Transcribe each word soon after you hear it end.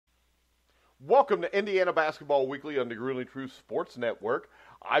Welcome to Indiana Basketball Weekly on the Grueling Truth Sports Network.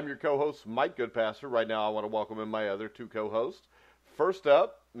 I'm your co-host, Mike Goodpaster. Right now, I want to welcome in my other two co-hosts. First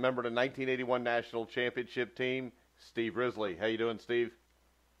up, member of the 1981 National Championship team, Steve Risley. How you doing, Steve?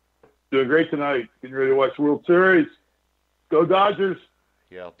 Doing great tonight. Getting ready to watch World Series. Go Dodgers.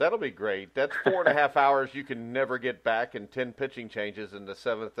 Yeah, that'll be great. That's 4.5 hours you can never get back and 10 pitching changes in the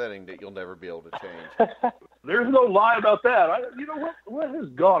seventh inning that you'll never be able to change. There's no lie about that. What has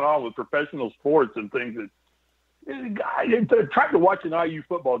gone on with professional sports and things I tried to watch an IU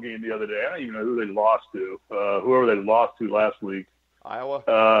football game the other day. I don't even know who they lost to, whoever they lost to last week. Iowa?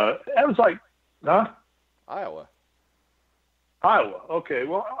 It was like, huh? Iowa. Okay.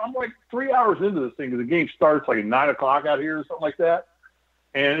 Well, I'm like 3 hours into this thing because the game starts like at 9 o'clock out here or something like that.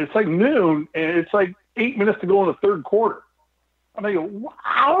 And it's like noon, and it's like 8 minutes to go in the third quarter. I mean,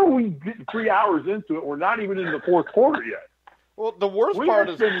 how are we getting 3 hours into it? We're not even in the fourth quarter yet. Well, the worst part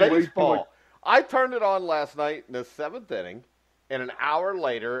is baseball. I turned it on last night in the seventh inning, and an hour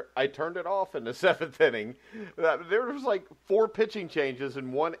later, I turned it off in the seventh inning. There was like 4 pitching changes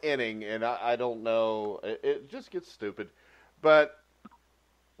in one inning, and I don't know. It just gets stupid. But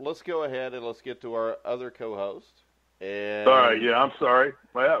let's go ahead and let's get to our other co-host. And all right, yeah, I'm sorry.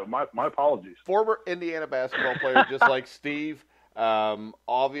 My apologies. Former Indiana basketball player, just like Steve.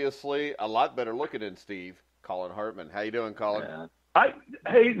 Obviously, a lot better looking than Steve. Collin Hartman. How you doing, Collin? Yeah. Wait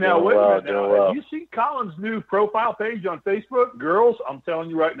a minute. Have you seen Collin's new profile page on Facebook? Girls, I'm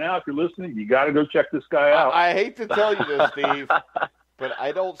telling you right now, if you're listening, you got to go check this guy out. I hate to tell you this, Steve, but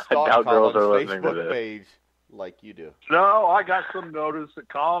I don't stalk Collin's Facebook page like you do. No, I got some notice that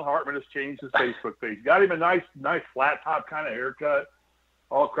Collin Hartman has changed his Facebook page. Got him a nice flat top kind of haircut,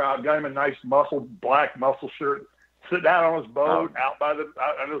 all crowd. Got him a nice black muscle shirt. Sitting out on his boat, out on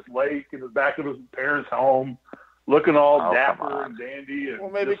this lake in the back of his parents' home, looking all dapper and dandy. And well,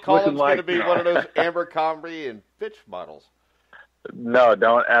 maybe Collin's going to be one of those Abercrombie and Fitch models. No,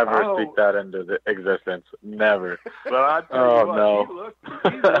 don't ever speak that into existence. Never. But I tell you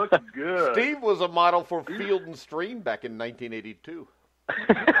what, he looked good. Steve was a model for Field and Stream back in 1982.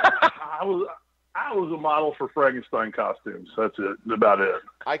 I was a model for Frankenstein costumes. That's it. About it.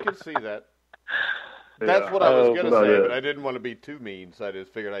 I could see that. That's what I was going to say, but I didn't want to be too mean, so I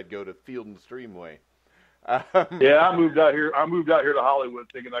just figured I'd go to Field and Stream way. Yeah, I moved out here to Hollywood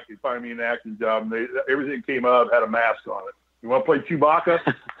thinking I could find me an acting job. And everything came up had a mask on it. You want to play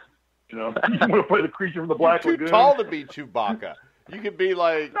Chewbacca? You want to play the creature from the Black Lagoon? You're too tall to be Chewbacca. You could be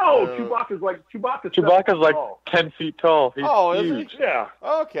like Chewbacca's like 10 feet tall. He's huge. Is he? Yeah.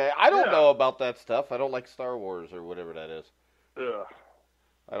 Okay, I don't know about that stuff. I don't like Star Wars or whatever that is. Yeah.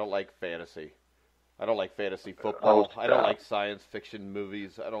 I don't like fantasy. I don't like fantasy football. I don't like science fiction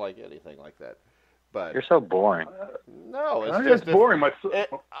movies. I don't like anything like that. But you're so boring. No, it's just boring.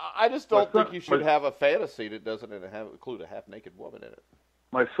 I just don't think you should have a fantasy that doesn't include a half-naked woman in it.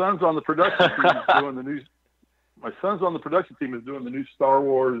 My son's on the production team doing the new. My son's on the production team is doing the new Star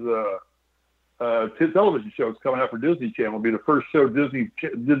Wars television show. It's coming out for Disney Channel. It'll be the first show Disney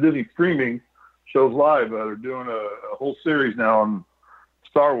streaming shows live. They're doing a whole series now on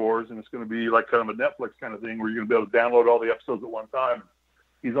Star Wars, and it's going to be like kind of a Netflix kind of thing where you're going to be able to download all the episodes at one time.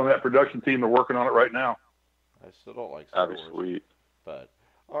 He's on that production team. They're working on it right now. I still don't like Star Wars. That'd be sweet. But,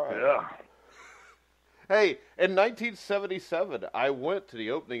 all right. Yeah. Hey, in 1977, I went to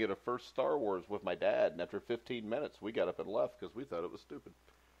the opening of the first Star Wars with my dad, and after 15 minutes, we got up and left because we thought it was stupid.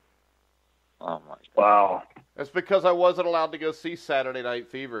 Oh, my God. Wow. That's because I wasn't allowed to go see Saturday Night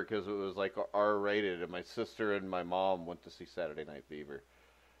Fever because it was like R-rated, and my sister and my mom went to see Saturday Night Fever.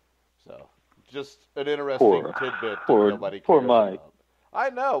 So, just an interesting tidbit that nobody cares Mike. about. I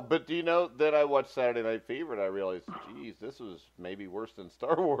know, but do you know that I watched Saturday Night Fever and I realized, geez, this was maybe worse than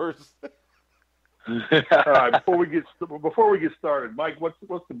Star Wars. All right, before we get started, Mike, what's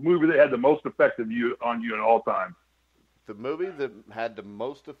the movie that had the most effect on you at all time? The movie that had the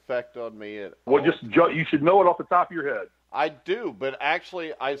most effect on me you should know it off the top of your head. I do, but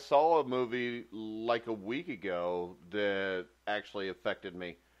actually I saw a movie like a week ago that actually affected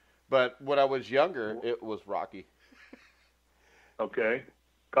me. But when I was younger, it was Rocky. Okay.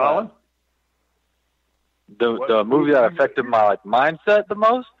 Collin? The movie that affected my mindset the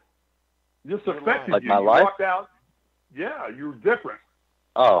most? Just affected like you. My you life? Walked out. Yeah, you were different.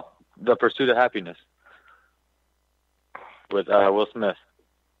 Oh, The Pursuit of Happiness with Will Smith.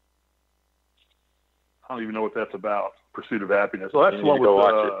 I don't even know what that's about. Pursuit of Happiness. Well, that's the one with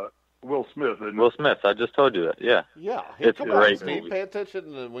Will Smith. Isn't Will it? Smith. I just told you that. Yeah. Yeah. It's a great Steve. movie. Pay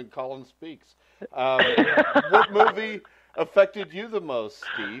attention when Collin speaks. What movie affected you the most,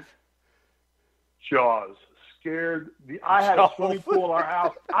 Steve? Jaws. scared. I had a swimming pool in our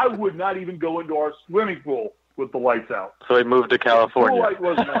house. I would not even go into our swimming pool with the lights out. So he moved to California. The pool light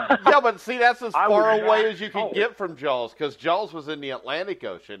wasn't on. Yeah, but see, that's as far away as you Oh. can get from Jaws, because Jaws was in the Atlantic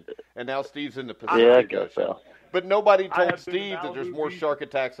Ocean, and now Steve's in the Pacific Ocean. So. But nobody told have been to Steve that there's Malibu more Beach. shark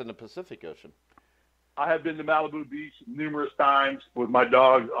attacks in the Pacific Ocean. I have been to Malibu Beach numerous times with my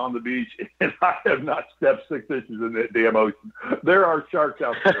dogs on the beach, and I have not stepped 6 inches in that damn ocean. There are sharks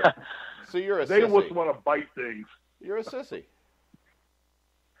out there. So you're a They sissy. just want to bite things. You're a sissy.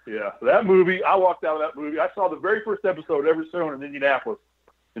 Yeah, that movie, I walked out of that movie. I saw the very first episode ever shown in Indianapolis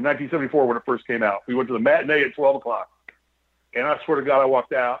in 1974 when it first came out. We went to the matinee at 12 o'clock. And I swear to God, I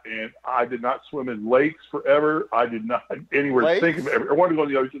walked out, and I did not swim in lakes forever. I did not anywhere think of it. I wanted to go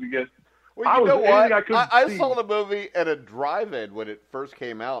in the ocean again. Well, you know what? I see. saw the movie at a drive-in when it first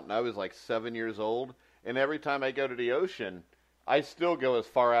came out, and I was like 7 years old. And every time I go to the ocean, I still go as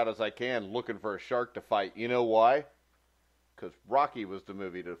far out as I can looking for a shark to fight. You know why? Because Rocky was the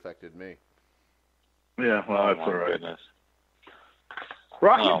movie that affected me. Yeah, well, that's all right. Goodness.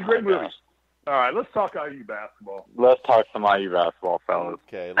 Rocky's a great movie. gosh. All right, let's talk IU basketball. Let's talk some IU basketball, fellas.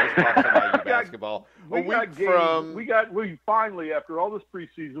 Okay, let's talk about IU basketball. We finally, after all this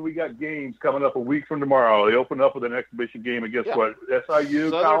preseason, we got games coming up a week from tomorrow. They open up with an exhibition game against what? SIU,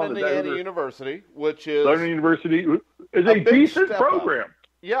 Southern Collin, Indiana University, which is Southern University is a decent program.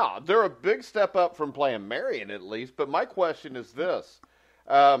 Yeah, they're a big step up from playing Marion at least. But my question is this.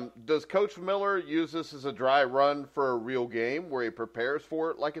 Does Coach Miller use this as a dry run for a real game where he prepares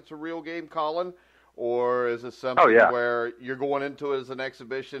for it like it's a real game, Collin? Or is it something where you're going into it as an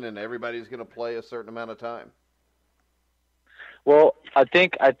exhibition and everybody's going to play a certain amount of time? Well, I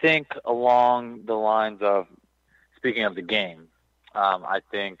think along the lines of, speaking of the game, I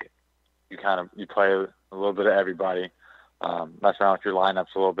think you play a little bit of everybody, mess around with your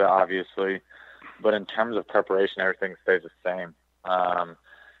lineups a little bit, obviously. But in terms of preparation, everything stays the same.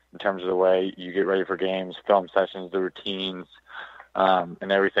 In terms of the way you get ready for games, film sessions, the routines,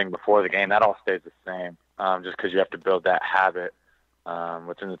 and everything before the game, that all stays the same. Just because you have to build that habit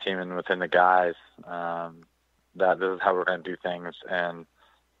within the team and within the guys, that this is how we're going to do things. And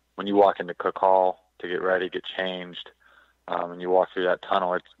when you walk into Cook Hall to get ready, get changed, and you walk through that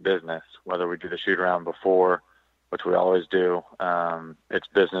tunnel, it's business. Whether we do the shoot around before, which we always do, it's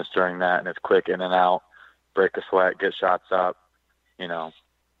business during that, and it's quick in and out, break a sweat, get shots up,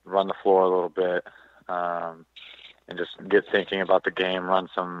 run the floor a little bit, and just get thinking about the game, run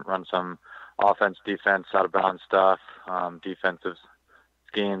some offense, defense, out of bounds stuff, defensive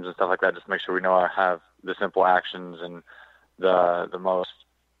schemes and stuff like that. Just make sure we know how to have the simple actions and the most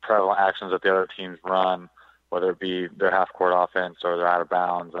prevalent actions that the other teams run, whether it be their half-court offense or their out of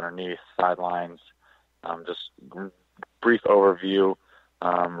bounds, underneath, sidelines. Just brief overview,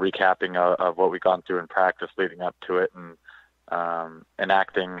 recapping of what we've gone through in practice leading up to it, and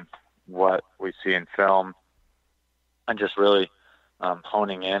enacting what we see in film, and just really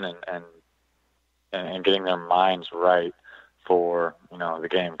honing in and getting their minds right for the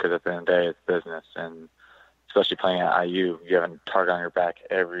game, because at the end of the day, it's business. And especially playing at IU, you have a target on your back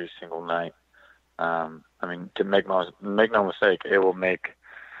every single night. To make no mistake, it will make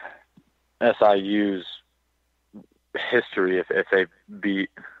SIU's history if they beat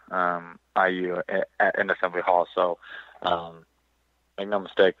IU in Assembly Hall. So make no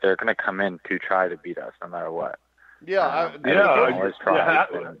mistake, they're going to come in to try to beat us no matter what. The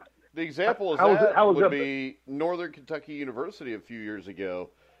example would be Northern Kentucky University a few years ago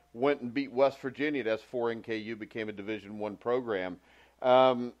went and beat West Virginia. That's 4 NKU, became a Division I program.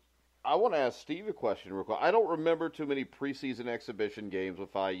 I want to ask Steve a question real quick. I don't remember too many preseason exhibition games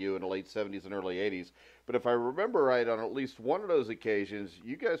with IU in the late 70s and early 80s, but if I remember right, on at least one of those occasions,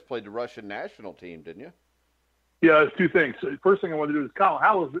 you guys played the Russian national team, didn't you? Yeah, there's two things. First thing I want to do is,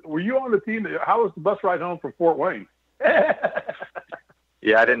 Collin, were you on the team? How was the bus ride home from Fort Wayne?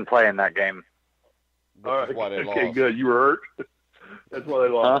 Yeah, I didn't play in that game. That's why they lost. Okay, good. You were hurt. That's why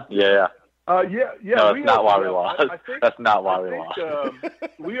they lost. Huh? Yeah. Yeah. No, that's not why we lost. That's not why we lost.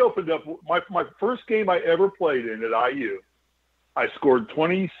 We opened up my first game I ever played in at IU. I scored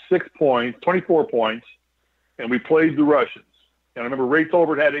 24 points, and we played the Russians. And I remember Ray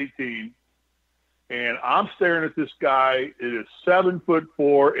Tolbert had 18. And I'm staring at this guy. It is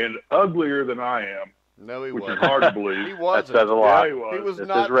 7'4" and uglier than I am. No, he wasn't. wasn't. Which is hard to believe. He wasn't. That says a lot. Yeah, he was. He was this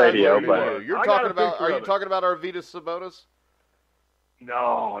not is radio, ugly. but Are you talking about Arvydas Sabonis?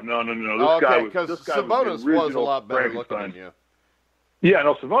 No. This guy because Sabonis was a lot better looking than you. Yeah,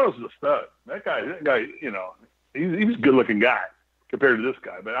 no, Sabonis is a stud. That guy, he was a good looking guy compared to this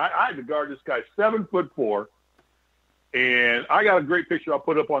guy. But I had to guard this guy 7'4", And I got a great picture I'll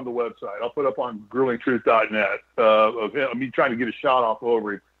put up on the website. I'll put up on grillingtruth.net of him, me trying to get a shot off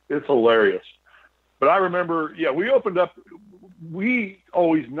over him. It's hilarious. But I remember, we opened up. We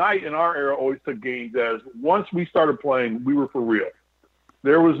always, Knight in our era, always took games as once we started playing, we were for real.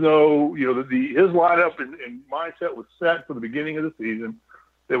 There was no, his lineup and mindset was set for the beginning of the season.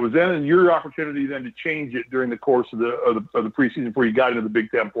 It was then your opportunity then to change it during the course of the preseason before you got into the Big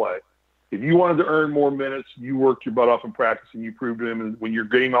Ten play. If you wanted to earn more minutes, you worked your butt off in practice, and you proved to them when you're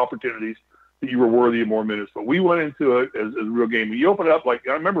getting opportunities that you were worthy of more minutes. But we went into it as a real game. You open it up like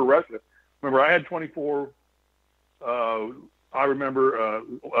I remember Russia. Remember, I had 24. I remember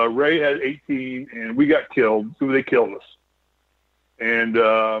Ray had 18, and we got killed. So they killed us. And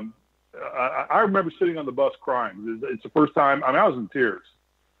I remember sitting on the bus crying. It's the first time. I was in tears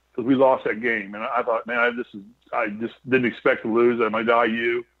because we lost that game, and I thought, man, I just didn't expect to lose. I'm at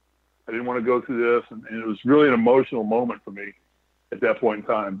IU. I didn't want to go through this, and it was really an emotional moment for me at that point in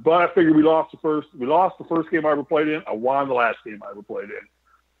time. But I figured we lost the first game I ever played in. I won the last game I ever played in.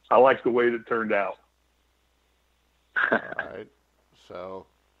 I liked the way it turned out. All right. So,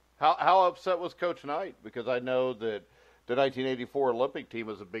 how upset was Coach Knight? Because I know that the 1984 Olympic team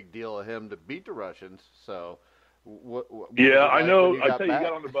was a big deal of him to beat the Russians. So, what I know. I tell you,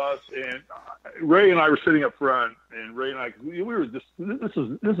 got on the bus, and Ray and I were sitting up front, and Ray and I, we were just. This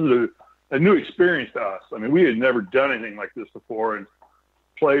is a new experience to us. I mean, we had never done anything like this before, and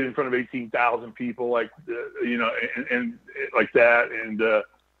played in front of 18,000 people, and like that, and.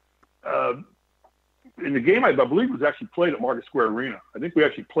 In the game, I believe it was actually played at Market Square Arena. I think we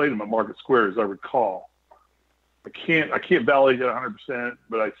actually played them at Market Square, as I recall. I can't validate that 100%,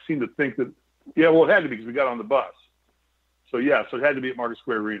 but I seem to think that, it had to be because we got on the bus. So it had to be at Market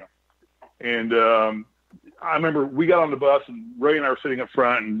Square Arena. And I remember we got on the bus, and Ray and I were sitting up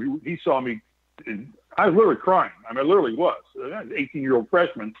front, and he saw me, and I was literally crying. I mean, I literally was. I was an 18-year-old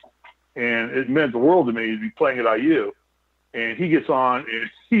freshman, and it meant the world to me to be playing at IU. And he gets on, and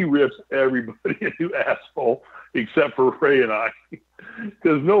he rips everybody a new asshole except for Ray and I,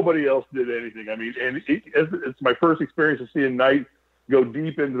 because nobody else did anything. I mean, and it's my first experience of seeing Knight go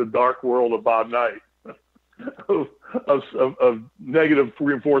deep into the dark world of Bob Knight, of negative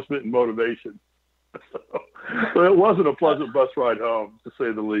reinforcement and motivation. So it wasn't a pleasant bus ride home, to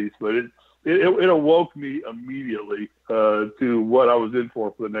say the least, but it awoke me immediately to what I was in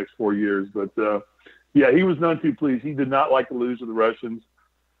for the next 4 years. But he was none too pleased. He did not like to lose to the Russians,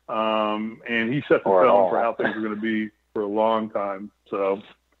 and he set the tone for how things were going to be for a long time. So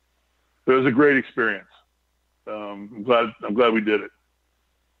it was a great experience. I'm glad we did it.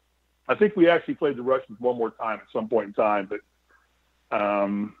 I think we actually played the Russians one more time at some point in time, but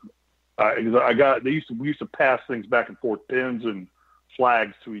we used to pass things back and forth, pins and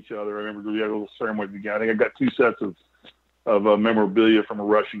flags to each other. I remember we had a little ceremony again. I think I got 2 sets of memorabilia from a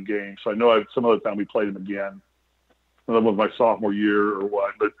Russian game. So I know some other time we played them again. That was my sophomore year or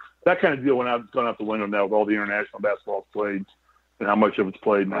what. But that kind of deal gone out the window now with all the international basketball played and how much of it's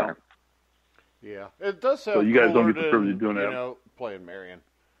played now. Yeah. It does sound so you guys don't get the privilege of doing that. Playing Marion.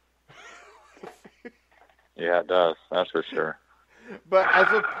 Yeah, it does. That's for sure. But as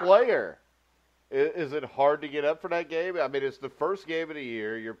a player, is it hard to get up for that game? I mean, it's the first game of the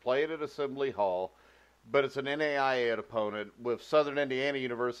year. You're playing at Assembly Hall. But it's an NAIA opponent with Southern Indiana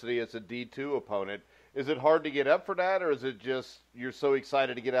University as a D2 opponent. Is it hard to get up for that, or is it just you're so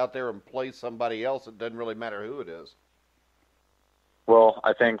excited to get out there and play somebody else it doesn't really matter who it is? Well,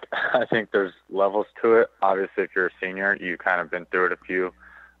 I think there's levels to it. Obviously, if you're a senior, you've kind of been through it a few.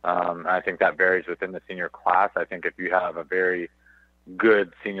 I think that varies within the senior class. I think if you have a very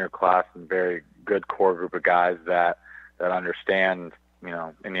good senior class and very good core group of guys that understand,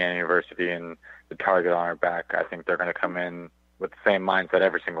 Indiana University and the target on our back, I think they're going to come in with the same mindset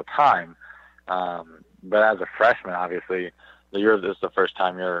every single time. But as a freshman, obviously, this is the first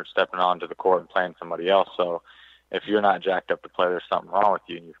time you're stepping onto the court and playing somebody else. So if you're not jacked up to play, there's something wrong with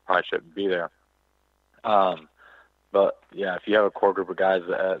you, and you probably shouldn't be there. But yeah, if you have a core group of guys,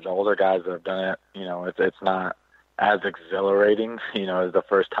 the older guys that have done it, it's not as exhilarating, as the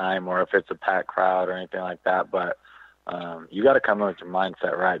first time, or if it's a packed crowd or anything like that. But you got to come in with your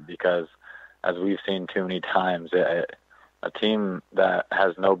mindset right, because as we've seen too many times, a team that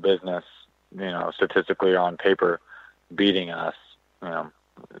has no business, statistically or on paper, beating us,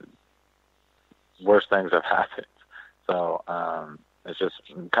 worse things have happened. So it's just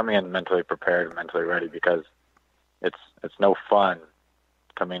coming in mentally prepared and mentally ready, because it's no fun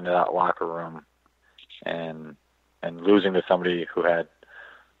coming into that locker room and losing to somebody who had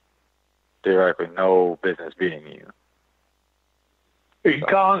theoretically no business beating you. Hey,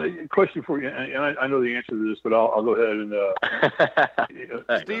 Collin, question for you, and I know the answer to this, but I'll go ahead and.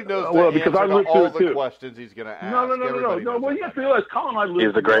 Steve knows well, the because answer I to lived all through it the too. questions he's going to ask. No. Well, you have to realize, Collin, I lived.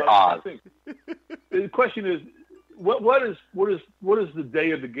 He's the great Oz. The question is, what is the day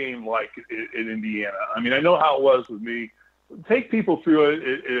of the game like in Indiana? I mean, I know how it was with me. Take people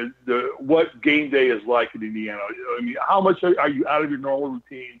through what game day is like in Indiana. I mean, how much are you out of your normal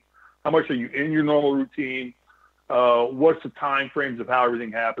routine? How much are you in your normal routine? What's the time frames of how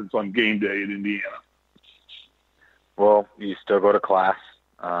everything happens on game day in Indiana? Well, you still go to class.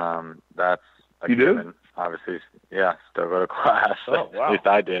 That's a you given. Do? Obviously, yeah, still go to class. Oh, wow. At least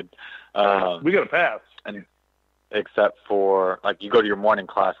I did. We got a pass. And except for, like, you go to your morning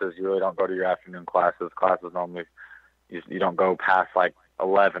classes. You really don't go to your afternoon classes. Classes normally, you don't go past, like,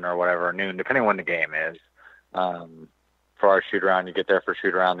 11 or whatever, noon, depending on when the game is. For our shoot-around, you get there for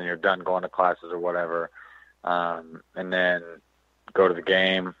shoot-around, then you're done going to classes or whatever. And then go to the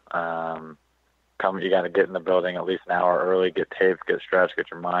game. You got to get in the building at least an hour early, get taped, get stretched,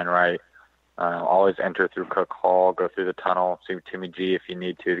 get your mind right. Always enter through Cook Hall, go through the tunnel, see Timmy G if you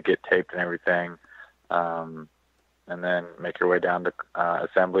need to get taped and everything. And then make your way down to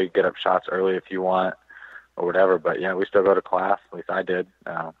assembly, get up shots early if you want or whatever. But, yeah, we still go to class. At least I did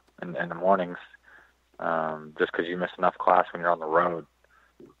in the mornings, just because you miss enough class when you're on the road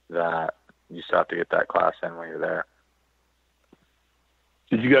that you still have to get that class in when you're there.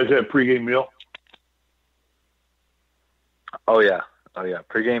 Did you guys have pregame meal? Oh, yeah.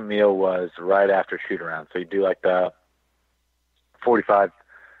 Pregame meal was right after shoot-around. So you do like the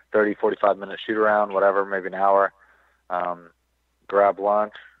 45-minute shoot-around, whatever, maybe an hour. Grab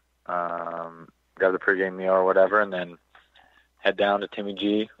lunch, grab the pregame meal or whatever, and then head down to Timmy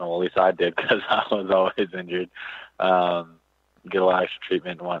G. Well, at least I did because I was always injured. Get a lot of extra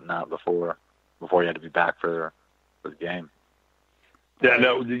treatment and whatnot before you had to be back for the game. Yeah,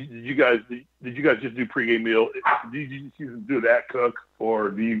 no. Did you guys just do pregame meal? Did you just do that, Cook, or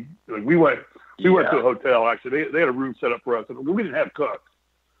do you? Like, we went to a hotel. Actually, they had a room set up for us. We didn't have Cook.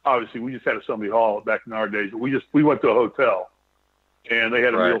 Obviously, we just had Assembly Hall back in our days. But we went to a hotel, and they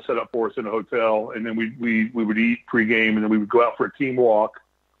had a meal set up for us in a hotel. And then we would eat pregame, and then we would go out for a team walk,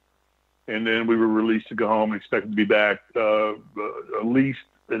 and then we were released to go home and expected to be back at least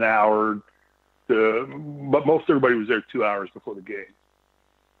an hour. But most everybody was there 2 hours before the game.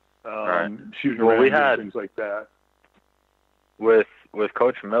 Shooting around and things like that. With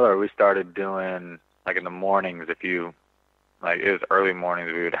Coach Miller, we started doing, like, in the mornings, it was early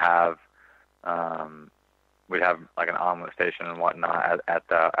mornings, we'd have like an omelet station and whatnot at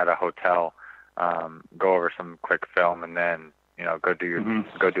a hotel, go over some quick film, and then, go do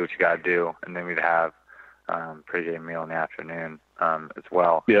what you got to do. And then we'd have pregame meal in the afternoon as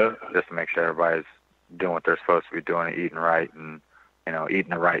well. Yeah. Just to make sure everybody's doing what they're supposed to be doing and eating right and, eating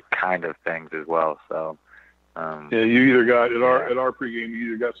the right kind of things as well. So, you either got at our pregame, you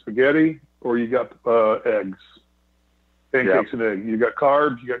either got spaghetti or you got eggs, pancakes and eggs. You got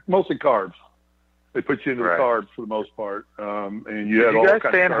carbs. You got mostly carbs. They put you into the carbs for the most part. And you had all kinds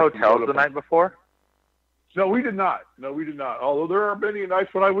of. Did you guys stay in hotels the night before? No, we did not. Although there are many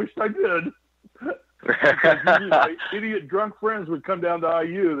nights when I wished I did. Because my idiot drunk friends would come down to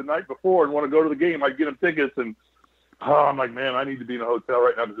IU the night before and want to go to the game. I'd get them tickets, and I'm like, man, I need to be in a hotel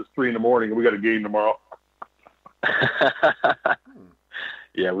right now because it's 3 a.m. and we got a game tomorrow.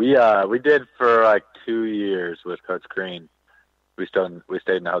 Yeah, we did for like 2 years with Coach Green. We stayed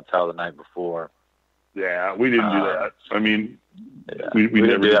in the hotel the night before. Yeah, we didn't do that. I mean, we never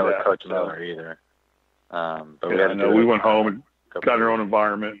didn't do that with Coach so. Miller either. But we went home and got in our own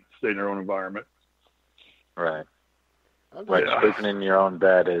environment, stayed in our own environment. Right. Like sleeping in your own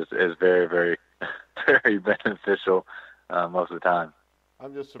bed is very, very, very beneficial most of the time.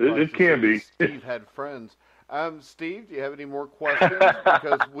 I'm just surprised it can be. Steve had friends. Steve, do you have any more questions?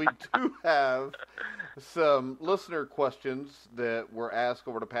 Because we do have some listener questions that were asked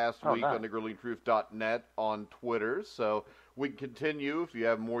over the past week on thegrillingtruth.net on Twitter. So we can continue if you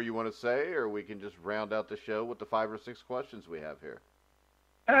have more you want to say, or we can just round out the show with the 5 or 6 questions we have here.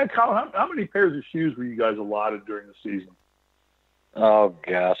 Collin, how many pairs of shoes were you guys allotted during the season? Oh,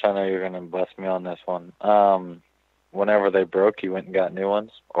 gosh, I know you're going to bust me on this one. Whenever they broke, you went and got new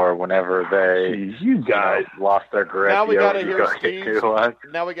ones, or whenever they lost their grip, now we got to hear Steve.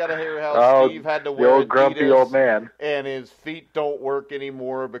 Now we got to hear how Steve had to wear the old grumpy old man, and his feet don't work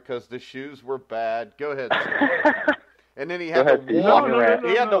anymore because the shoes were bad. Go ahead, Steve. And then he had to walk.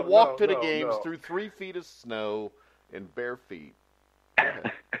 He had to walk to the games through 3 feet of snow in bare feet. Go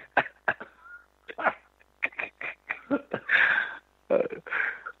ahead.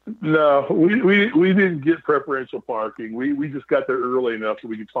 No, we didn't get preferential parking. We just got there early enough so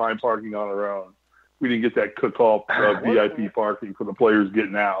we could find parking on our own. We didn't get that cook-off VIP parking for the players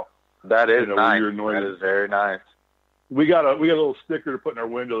getting out. That is nice. That is very nice. We got a little sticker to put in our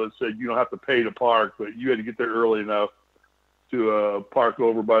window that said you don't have to pay to park, but you had to get there early enough to park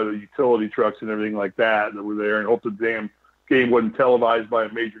over by the utility trucks and everything like that were there, and hope the damn game wasn't televised by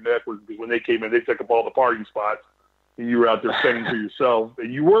a major network, because when they came in, they took up all the parking spots, and you were out there fending for yourself.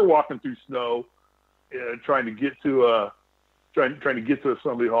 And you were walking through snow, trying to get to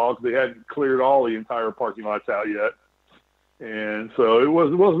Assembly Hall, because they hadn't cleared all the entire parking lots out yet. And so it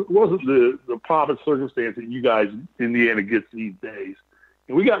wasn't the pomp and circumstance that you guys, Indiana, gets these days.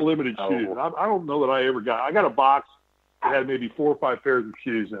 And we got limited shoes. I don't know that I got a box that had maybe 4 or 5 pairs of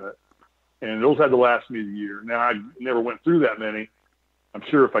shoes in it. And those had to last me the year. Now, I never went through that many. I'm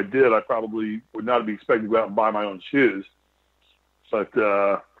sure if I did, I probably would not be expected to go out and buy my own shoes. But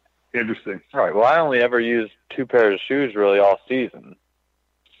interesting. All right. Well, I only ever used 2 pairs of shoes really all season.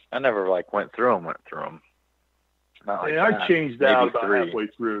 I never went through them. Not like I changed out about 3. Halfway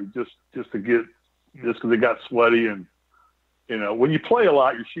through just because they got sweaty, and when you play a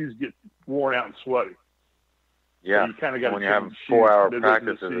lot, your shoes get worn out and sweaty. Yeah, so you kind of got when you have 4-hour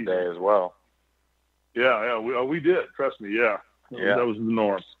practices a day as well. Yeah, we did. Trust me, yeah. That was the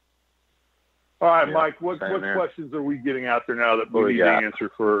norm. All right, Mike, what questions are we getting out there now that we need to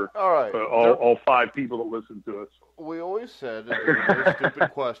answer for all 5 people that listen to us? We always said that there were no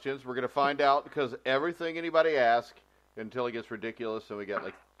stupid questions. We're going to find out, because everything anybody asks, until it gets ridiculous, and we got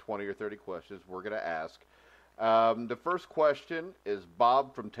like 20 or 30 questions, we're going to ask. The first question is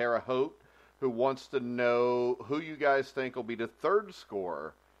Bob from Terre Haute, who wants to know who you guys think will be the 3rd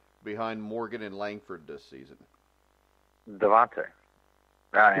scorer behind Morgan and Langford this season. Devontae.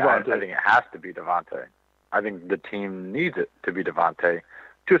 I think it has to be Devontae. I think the team needs it to be Devontae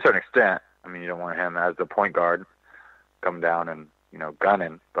to a certain extent. I mean, you don't want him as the point guard come down and,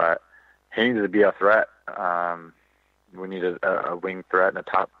 gunning, but he needs to be a threat. We need a wing threat and a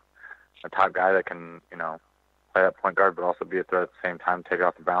top guy that can, play that point guard, but also be a threat at the same time, take it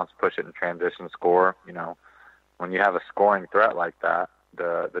off the bounce, push it in transition, score. When you have a scoring threat like that,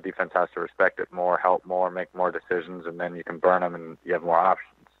 the defense has to respect it more, help more, make more decisions, and then you can burn them and you have more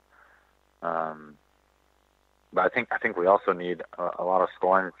options. But I think we also need a lot of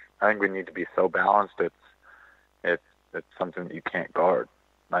scoring. I think we need to be so balanced. It's something that you can't guard.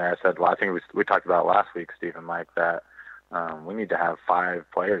 Like I said, I think we talked about last week, Steve and Mike, that we need to have 5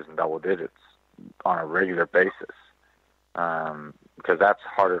 players in double digits on a regular basis, because that's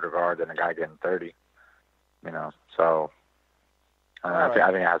harder to guard than a guy getting 30. So I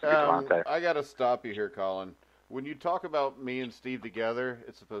think it has to be Devontae. I got to stop you here, Collin. When you talk about me and Steve together,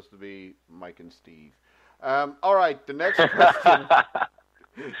 it's supposed to be Mike and Steve. All right, the next question.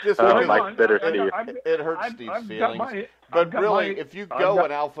 Mike's bitter, Steve. It hurts Steve's feelings. But really, if you go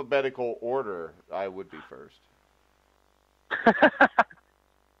in alphabetical order, I would be first.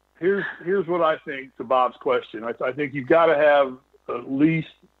 Here's what I think to Bob's question. I think you've got to have at least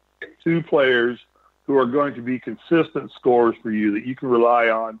 2 players who are going to be consistent scorers for you that you can rely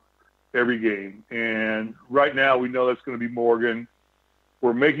on every game. And right now we know that's going to be Morgan.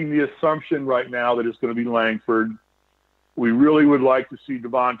 We're making the assumption right now that it's going to be Langford. We really would like to see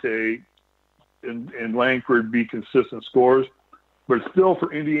Devontae and Langford be consistent scorers. But still,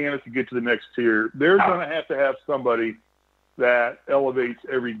 for Indiana to get to the next tier, they're going to have somebody that elevates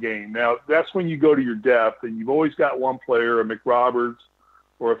every game. Now, that's when you go to your depth, and you've always got one player, a McRoberts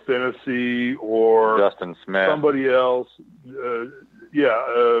or a Fennessy or Justin Smith, somebody else, Durham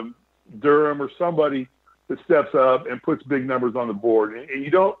or somebody that steps up and puts big numbers on the board. And you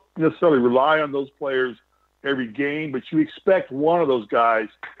don't necessarily rely on those players every game, but you expect one of those guys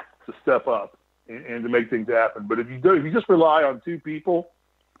to step up and to make things happen. But if you just rely on 2 people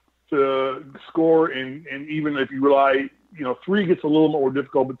to score, and even if you rely, 3 gets a little more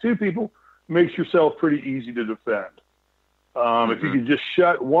difficult, but 2 people makes yourself pretty easy to defend. If you can just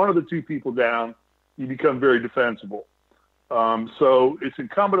shut one of the 2 people down, you become very defensible. So it's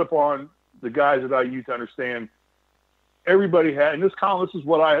incumbent upon the guys at IU to understand everybody had, and this is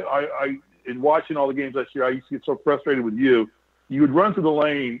what I in watching all the games last year, I used to get so frustrated with you. You would run through the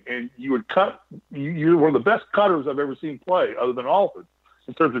lane and you would cut. You're one of the best cutters I've ever seen play, other than Alford,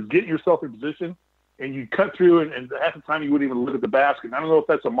 in terms of getting yourself in position. And you'd cut through, and half the time you wouldn't even look at the basket. And I don't know if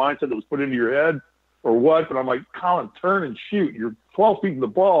that's a mindset that was put into your head or what, but I'm like, Collin, turn and shoot. You're 12 feet from the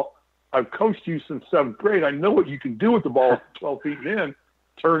ball. I've coached you since 7th grade. I know what you can do with the ball 12 feet in.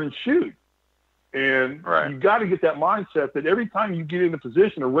 Turn and shoot. And you've got to get that mindset that every time you get in a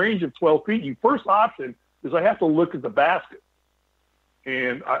position, a range of 12 feet, your first option is I have to look at the basket.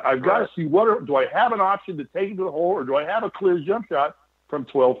 And I've got to see do I have an option to take it to the hole, or do I have a clear jump shot from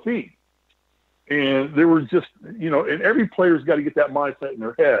 12 feet? And there was just, and every player's got to get that mindset in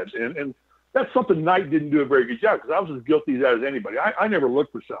their head. And that's something Knight didn't do a very good job, because I was as guilty of that as anybody. I never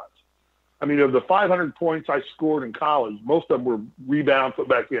looked for shots. I mean, of the 500 points I scored in college, most of them were rebound,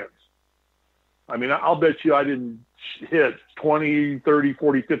 put-back ends. I mean, I'll bet you I didn't hit 20, 30,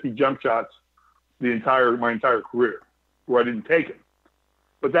 40, 50 jump shots my entire career where I didn't take it.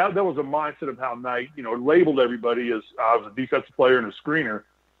 But that was a mindset of how Knight, labeled everybody as I was a defensive player and a screener,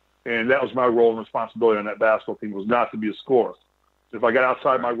 and that was my role and responsibility on that basketball team, was not to be a scorer. If I got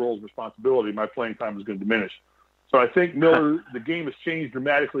outside my role and responsibility, my playing time was going to diminish. So I think Miller, the game has changed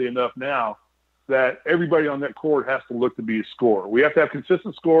dramatically enough now that everybody on that court has to look to be a scorer. We have to have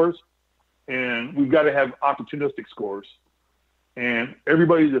consistent scores, and we've got to have opportunistic scores. And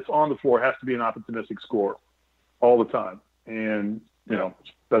everybody that's on the floor has to be an opportunistic scorer all the time. And,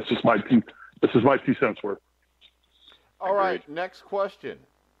 that's just my 2 cents worth. All right, next question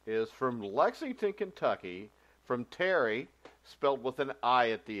is from Lexington, Kentucky, from Terry, spelled with an I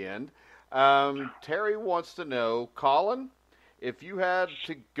at the end. Terry wants to know, Collin, if you had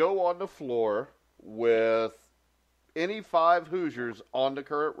to go on the floor with any 5 Hoosiers on the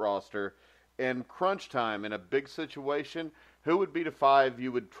current roster in crunch time in a big situation, who would be the 5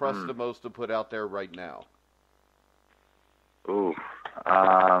 you would trust the most to put out there right now? Ooh,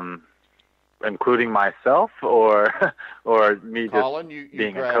 including myself or me just Colin, you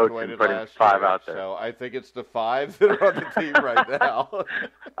being a coach and putting 5 out there. So I think it's the 5 that are on the team right now.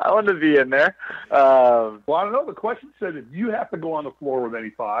 I want to be in there. Well, I don't know. The question said if you have to go on the floor with any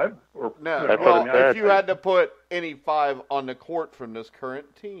 5. Or, no, if you had to put any 5 on the court from this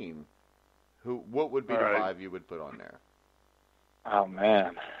current team, what would be the 5 you would put on there? Oh,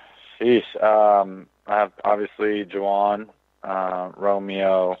 man. Sheesh. I have, obviously, Juwan,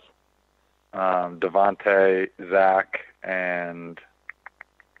 Romeo, Devontae, Zach, and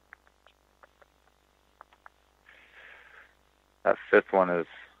that 5th one is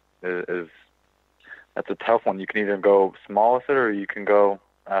that's a tough one. You can either go small with it or you can go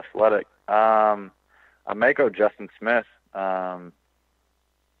athletic. I may go Justin Smith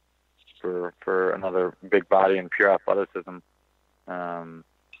for another big body and pure athleticism. I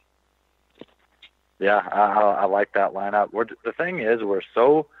like that lineup. The thing is, we're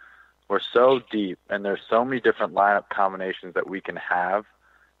so deep, and there's so many different lineup combinations that we can have.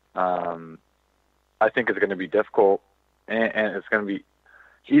 I think it's going to be difficult, and it's going to be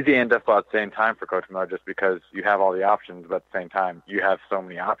easy and difficult at the same time for Coach Miller, just because you have all the options, but at the same time, you have so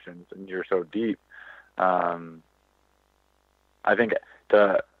many options, and you're so deep. I think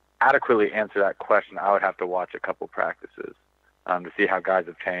to adequately answer that question, I would have to watch a couple practices to see how guys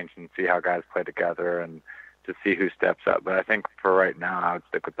have changed and see how guys play together and to see who steps up. But I think for right now, I would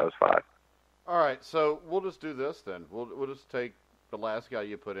stick with those 5. All right, so we'll just do this then. We'll just take the last guy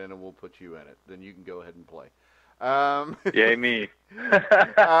you put in and we'll put you in it. Then you can go ahead and play. Yay, me.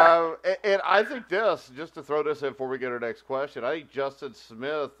 And I think just to throw this in before we get to our next question, I think Justin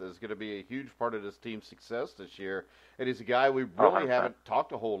Smith is going to be a huge part of this team's success this year. And he's a guy we really haven't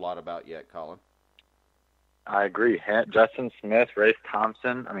talked a whole lot about yet, Collin. I agree. Justin Smith, Race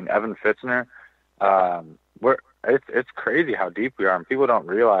Thompson, Evan Fitzner. It's crazy how deep we are, and people don't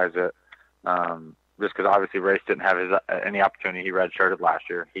realize it. Just because obviously Race didn't have any opportunity. He redshirted last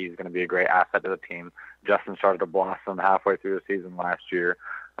year. He's going to be a great asset to the team. Justin started to blossom halfway through the season last year,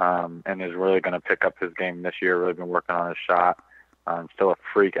 and is really going to pick up his game this year. Really been working on his shot. Still a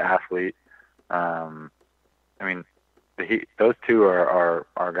freak athlete. Those 2 are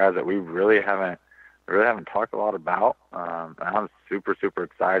guys that we really haven't talked a lot about, and I'm super, super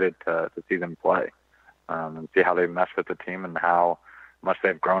excited to see them play and see how they mesh with the team and how much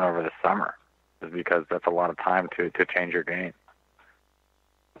they've grown over the summer, is because that's a lot of time to change your game.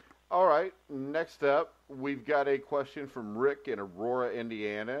 All right, next up, we've got a question from Rick in Aurora,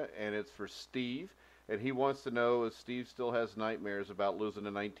 Indiana, and it's for Steve. And he wants to know if Steve still has nightmares about losing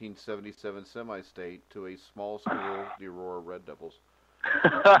the 1977 semi-state to a small school, the Aurora Red Devils.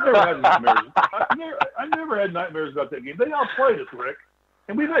 I never had nightmares. I never had nightmares about that game. They outplayed us, Rick.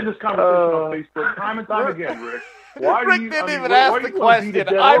 And we've had this conversation on Facebook time and time again, Rick. Rick didn't even ask the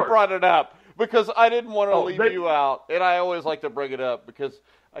question. I brought it up because I didn't want to leave you out. And I always like to bring it up because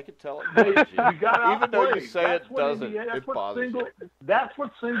I can tell it bothers you. Even though you say it doesn't, it bothers you. That's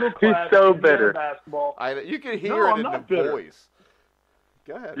what single class He's so bitter. Basketball. You can hear it in the voice.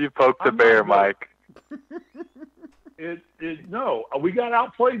 Go ahead. You poked the bear, Mike. No, we got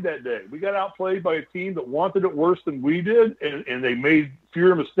outplayed that day. We got outplayed by a team that wanted it worse than we did, and they made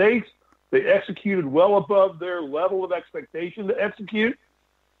fewer mistakes, They executed well above their level of expectation to execute,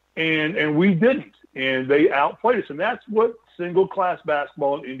 and we didn't. And they outplayed us. And that's what single-class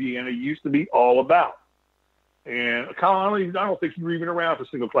basketball in Indiana used to be all about. And Collin, I don't think you were even around for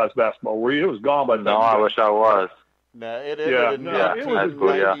single-class basketball, were you? It was gone by then. No, I wish I was. No, it ended in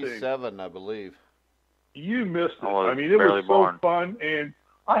 1997, I believe. You missed it. I mean, it was so fun, and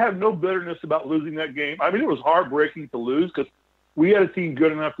I have no bitterness about losing that game. I mean, it was heartbreaking to lose because we had a team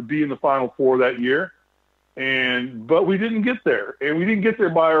good enough to be in the Final Four that year, but we didn't get there, and we didn't get there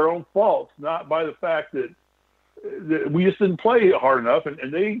by our own faults, not by the fact that we just didn't play hard enough,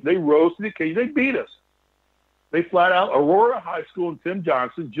 and they rose to the occasion. They beat us. They flat out, Aurora High School and Tim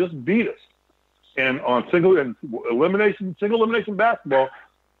Johnson just beat us. And on single elimination basketball,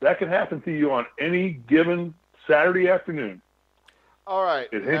 that can happen to you on any given Saturday afternoon. All right.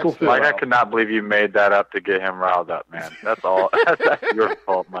 Mike, I could not believe you made that up to get him riled up, man. That's all. That's your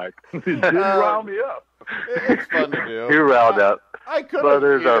fault, Mike. It didn't rile me up. It's fun to do. You riled up. I could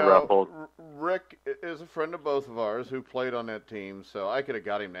have, ruffled. Rick is a friend of both of ours who played on that team, so I could have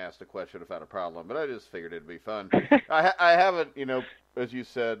got him to ask the question without a problem, but I just figured it'd be fun. I haven't, as you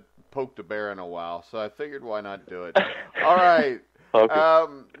said, poked a bear in a while, so I figured why not do it. All right.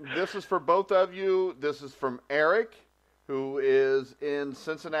 Okay. This is for both of you. This is from Eric, who is in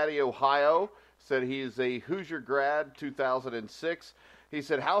Cincinnati, Ohio. Said he's a Hoosier grad, 2006. He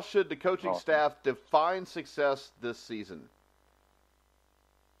said, how should the coaching staff define success this season?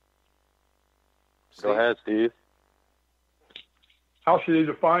 Steve? Go ahead, Steve. How should they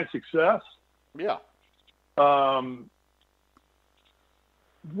define success? Yeah.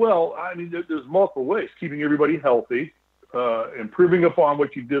 Well, I mean, there's multiple ways. Keeping everybody healthy, improving upon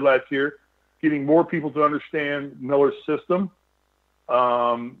what you did last year, getting more people to understand Miller's system,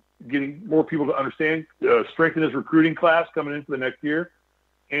 getting more people to understand, strengthen his recruiting class coming into the next year.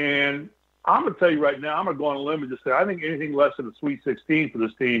 And I'm going to tell you right now, I'm going to go on a limb and just say I think anything less than a Sweet 16 for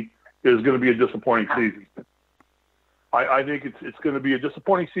this team is going to be a disappointing season. I think it's going to be a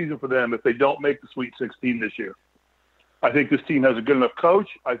disappointing season for them if they don't make the Sweet 16 this year. I think this team has a good enough coach.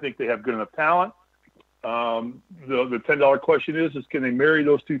 I think they have good enough talent. The $10 question is can they marry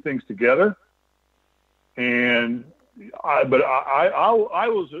those two things together? And I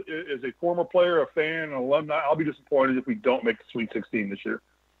was, as a former player, a fan, an alumni, I'll be disappointed if we don't make the Sweet 16 this year.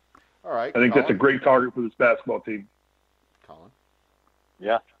 All right. I think that's a great target for this basketball team. Collin?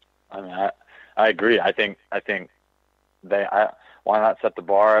 Yeah. I mean, I agree. I think why not set the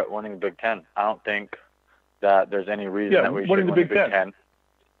bar at winning the Big Ten? I don't think that there's any reason that we should win the Big Ten.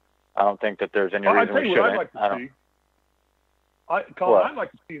 I don't think that there's any reason we shouldn't. I'd like to see. Collin, I'd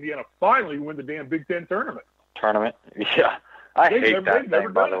like to see Indiana finally win the damn Big Ten tournament. Yeah. I hate that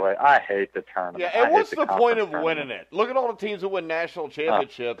thing, by the way. I hate the tournament. Yeah, and what's the point of winning it? Look at all the teams that win national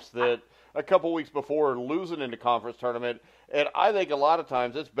championships that a couple weeks before are losing in the conference tournament. And I think a lot of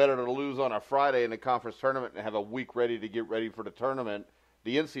times it's better to lose on a Friday in the conference tournament and have a week ready to get ready for the tournament,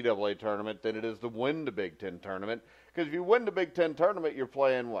 the NCAA tournament, than it is to win the Big Ten tournament. Because if you win the Big Ten tournament, you're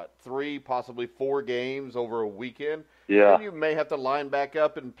playing, 3, possibly 4 games over a weekend? Yeah. And you may have to line back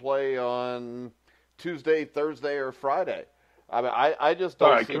up and play on Tuesday, Thursday, or Friday. I mean, I just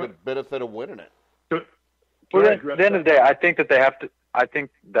don't see the benefit of winning it. Well, at the end of the day, I think that they have to. I think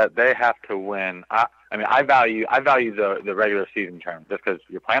that they have to win. I value the regular season term just because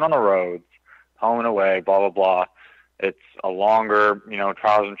you're playing on the roads, home and away, blah blah blah. It's a longer,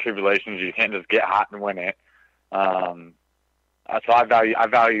 trials and tribulations. You can't just get hot and win it. So I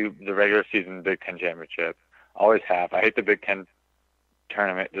value the regular season Big Ten championship. Always have. I hate the Big Ten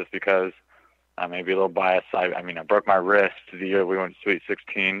tournament just because I may be a little biased. I broke my wrist the year we went to Sweet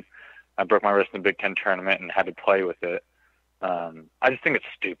 16. I broke my wrist in the Big Ten tournament and had to play with it. I just think it's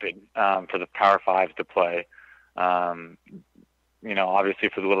stupid for the Power Fives to play. Obviously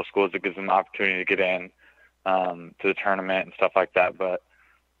for the little schools, it gives them the opportunity to get in to the tournament and stuff like that. But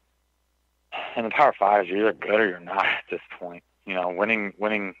in the Power Fives, you're either good or you're not at this point.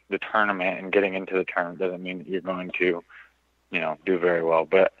 Winning the tournament and getting into the tournament doesn't mean that you're going to, do very well.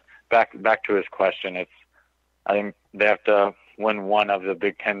 But back to his question, I think they have to win one of the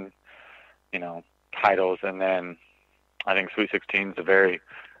Big Ten, titles, and then I think Sweet 16 is a very,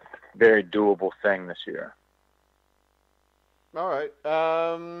 very doable thing this year. All right.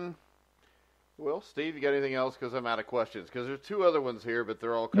 Well, Steve, you got anything else? Because I'm out of questions. Because there's 2 other ones here, but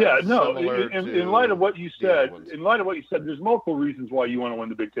they're all similar. In light of what you said, there's multiple reasons why you want to win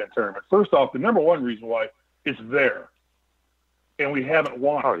the Big Ten tournament. First off, the number one reason why it's there, and we haven't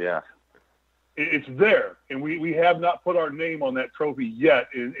won. Oh yeah. It's there, and we have not put our name on that trophy yet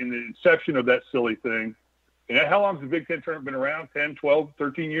in the inception of that silly thing. And how long has the Big Ten tournament been around? 10, 12,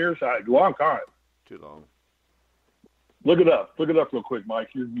 13 years? Long time. Too long. Look it up. Look it up real quick, Mike.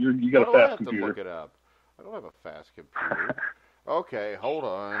 You got a fast computer. To look it up? I don't have a fast computer. Okay, hold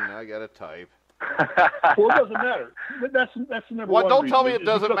on. I got to type. Well, it doesn't matter. That's the number one. Well, don't tell me reason. it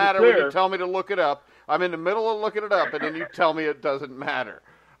doesn't matter when you tell me to look it up. I'm in the middle of looking it up, and then you tell me it doesn't matter.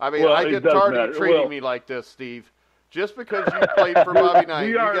 I mean, I get tired of you treating me like this, Steve. Just because you played for Bobby Knight,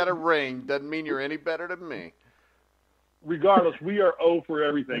 you got a ring, doesn't mean you're any better than me. Regardless, we are 0 for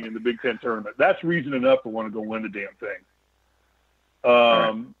everything in the Big Ten tournament. That's reason enough to want to go win the damn thing.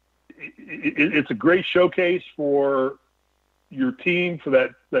 It's a great showcase for your team for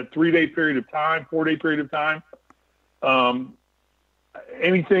that 3-day period of time, 4-day period of time.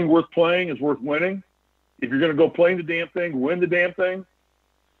 Anything worth playing is worth winning. If you're going to go play the damn thing, win the damn thing.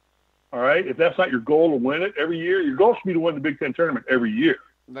 All right? If that's not your goal to win it every year, your goal should be to win the Big Ten tournament every year.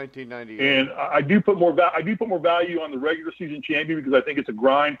 1998. And I do put more value on the regular season champion because I think it's a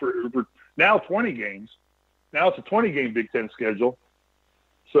grind for now 20 games. Now it's a 20-game Big Ten schedule.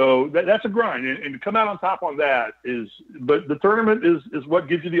 So that's a grind. And to come out on top on that but the tournament is what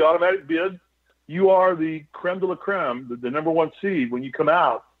gives you the automatic bid. You are the creme de la creme, the number one seed when you come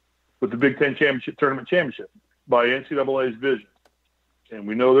out with the Big Ten tournament championship by NCAA's vision. And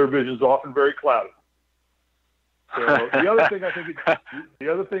we know their vision is often very clouded. So the other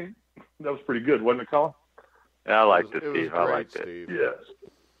thing that was pretty good, wasn't it, Collin? Yeah, I liked it, Steve. I liked it. Steve. Yes.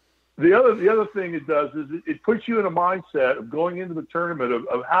 The other thing it does is it puts you in a mindset of going into the tournament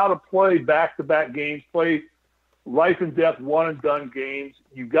of how to play back-to-back games, play life and death one-and-done games.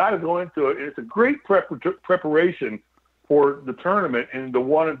 You've got to go into it, and it's a great preparation for the tournament and the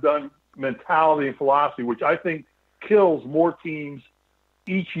one-and-done mentality and philosophy, which I think kills more teams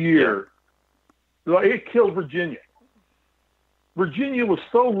each year. Yeah. It killed Virginia. Virginia was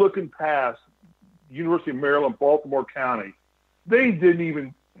so looking past University of Maryland, Baltimore County.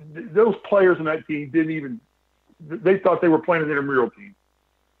 Those players in that team they thought they were playing an intramural team.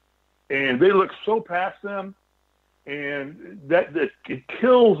 And they looked so past them, and that it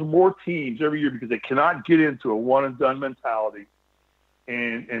kills more teams every year because they cannot get into a one-and-done mentality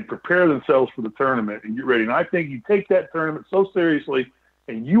and prepare themselves for the tournament and get ready. And I think you take that tournament so seriously,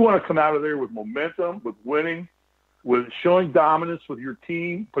 and you want to come out of there with momentum, with winning, with showing dominance with your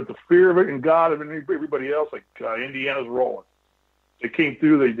team, put the fear of it in God and everybody else, like Indiana's rolling. They came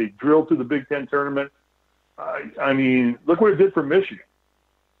through. They drilled through the Big Ten tournament. I mean, look what it did for Michigan.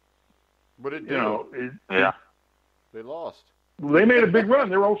 But it did. Yeah. They lost. They made a big run.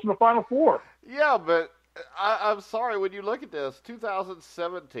 They were almost in the Final Four. Yeah, but I'm sorry. When you look at this,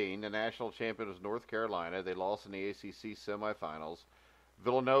 2017, the national champion was North Carolina. They lost in the ACC semifinals.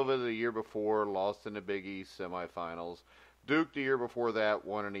 Villanova the year before lost in the Big East semifinals. Duke the year before that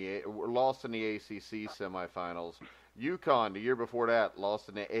lost in the ACC semifinals. UConn the year before that lost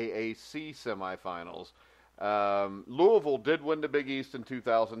in the AAC semifinals. Louisville did win the Big East in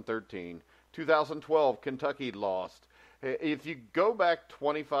 2013. 2012, Kentucky lost. If you go back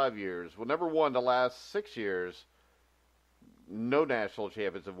 25 years, number one, the last 6 years, no national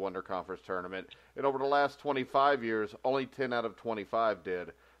champions have won their conference tournament. And over the last 25 years, only 10 out of 25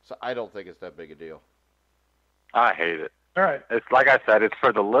 did. So I don't think it's that big a deal. I hate it. All right. It's like I said, it's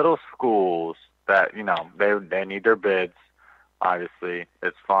for the little schools that, they need their bids. Obviously,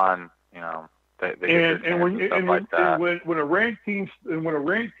 it's fun, They when a ranked team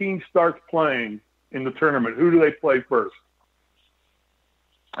starts playing in the tournament, who do they play first?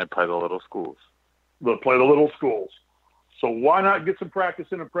 They play the little schools. They'll play the little schools. So why not get some practice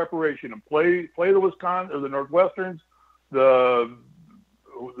in and preparation and play the Wisconsin or the Northwesterns, the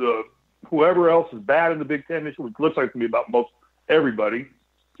whoever else is bad in the Big Ten this year, which looks like it's going to be about most everybody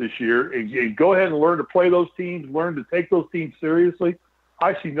this year, and go ahead and learn to play those teams, learn to take those teams seriously.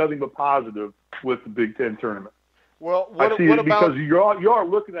 I see nothing but positive with the Big Ten tournament. Well, because you are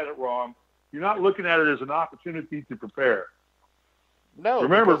looking at it wrong. You're not looking at it as an opportunity to prepare. No,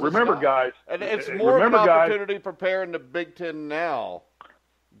 remember, guys. And it's more of an opportunity to prepare in the Big Ten now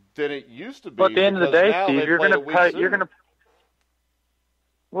than it used to be. But at the end of the day, Steve, you're going to play.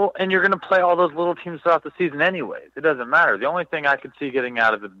 And you're going to play all those little teams throughout the season anyways. It doesn't matter. The only thing I could see getting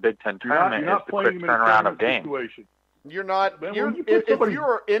out of the Big Ten tournament is the quick turnaround of games. You're not. If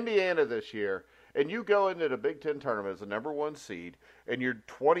you're Indiana this year and you go into the Big Ten tournament as the number one seed and you're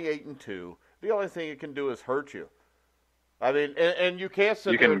 28-2, the only thing it can do is hurt you. I mean, and you can't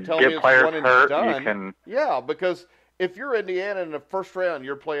sit there and tell me it's one and done. Yeah, because if you're Indiana in the first round,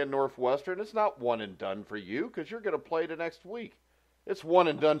 you're playing Northwestern. It's not one and done for you because you're going to play the next week. It's one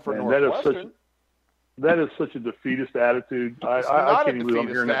and done for Northwestern. That is such a defeatist attitude. I can't even believe I'm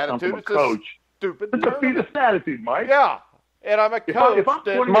hearing that come from a coach. stupid It's a defeatist attitude, Mike. Yeah. And I'm a coach. If I'm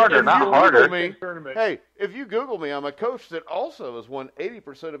smarter, not harder. Hey, if you Google me, I'm a coach that also has won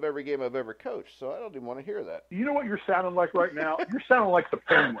 80% of every game I've ever coached. So I don't even want to hear that. You know what you're sounding like right now? You're sounding like the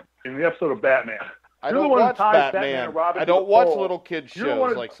Penguin in the episode of Batman. I don't watch Batman. I don't watch little kid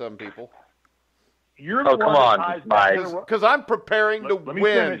shows like some people. You're the come one on, Mike. Because I'm preparing to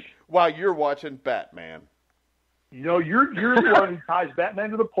win while you're watching Batman. You know, you're the one who ties Batman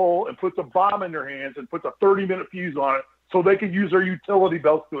to the pole and puts a bomb in their hands and puts a 30-minute fuse on it so they can use their utility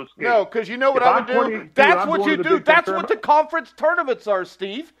belts to escape. No, because you know what I would do? That's what you do. That's what the conference tournaments are,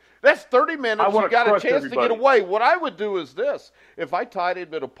 Steve. That's 30 minutes. You got a chance to get away. What I would do is this. If I tied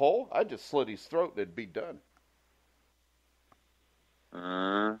him to the pole, I'd just slit his throat and it'd be done.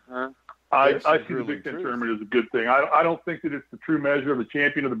 I see the Big Ten tournament as a good thing. I don't think that it's the true measure of the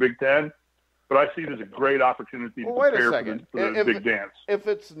champion of the Big Ten, but I see it as a great opportunity to prepare for the big dance. If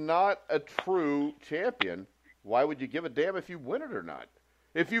it's not a true champion, why would you give a damn if you win it or not?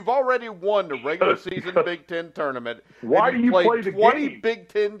 If you've already won the regular season Big Ten tournament, why do you play the 20 game? Big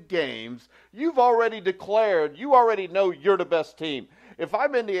Ten games, you've already declared, you already know you're the best team. If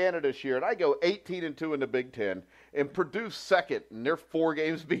I'm Indiana this year and I go 18-2 in the Big Ten and Purdue's second and they're 4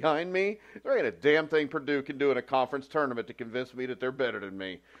 games behind me, there ain't a damn thing Purdue can do in a conference tournament to convince me that they're better than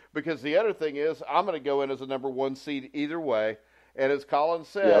me. Because the other thing is, I'm going to go in as a number 1 seed either way. And as Collin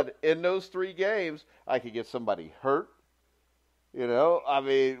said, in those 3 games, I could get somebody hurt. You know, I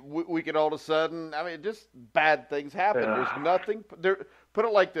mean, we could all of a sudden, I mean, just bad things happen. There's nothing, put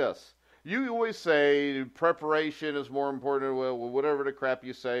it like this. You always say preparation is more important, well, whatever the crap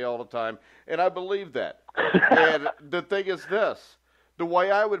you say all the time. And I believe that. And the thing is this. The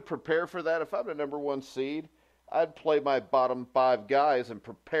way I would prepare for that, if I'm the number 1 seed, I'd play my bottom 5 guys and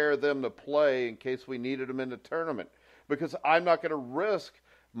prepare them to play in case we needed them in the tournament. Because I'm not going to risk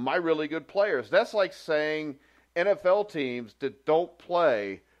my really good players. That's like saying NFL teams that don't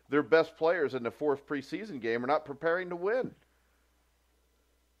play their best players in the 4th preseason game are not preparing to win.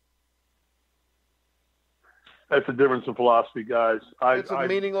 That's a difference in philosophy, guys. It's a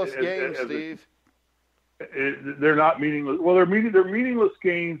meaningless game, Steve. They're not meaningless. Well, they're meaningless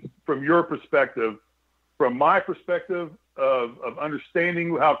games from your perspective. From my perspective of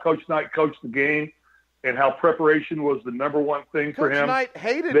understanding how Coach Knight coached the game and how preparation was the number 1 thing for him. Coach Knight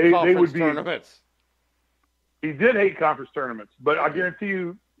hated conference tournaments. He did hate conference tournaments, but I guarantee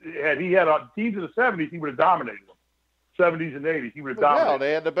you, had he had teams in the 70s, he would have dominated them. 70s and 80s, he would have dominated. Yeah,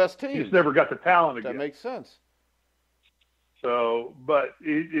 they had the best team. He just never got the talent again. That makes sense. So, but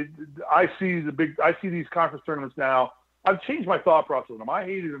I see these conference tournaments now. I've changed my thought process on them. I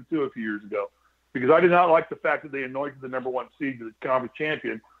hated them too a few years ago because I did not like the fact that they anointed the number 1 seed to the conference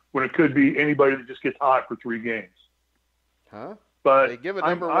champion when it could be anybody that just gets hot for 3 games. Huh? But they give a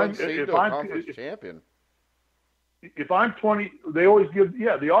number 1 seed to a conference champion. If I'm 20, they always give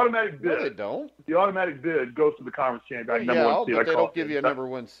the automatic bid. No, they don't. The automatic bid goes to the conference champion. Number 1 seed. But they don't give you a number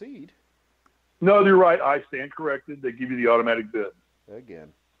 1 seed. No, you're right. I stand corrected. They give you the automatic bid. Again.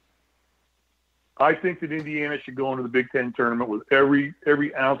 I think that Indiana should go into the Big Ten tournament with every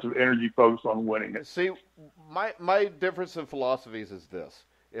ounce of energy focused on winning it. See, my difference in philosophies is this.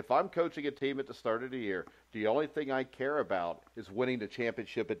 If I'm coaching a team at the start of the year, the only thing I care about is winning the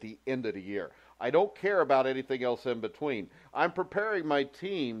championship at the end of the year. I don't care about anything else in between. I'm preparing my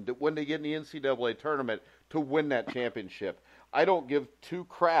team that when they get in the NCAA tournament to win that championship. I don't give 2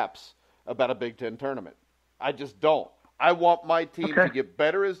 craps about a Big Ten tournament. I just don't. I want my team to get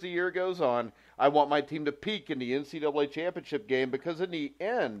better as the year goes on. I want my team to peak in the NCAA championship game because in the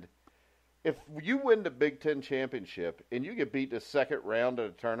end, if you win the Big Ten championship and you get beat the second round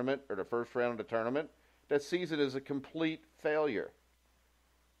of the tournament or the first round of the tournament, that season is a complete failure.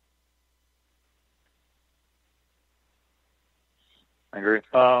 I agree.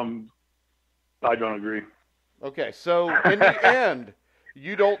 I don't agree. Okay, so in the end,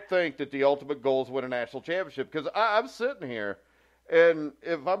 you don't think that the ultimate goal is win a national championship? Because I'm sitting here, and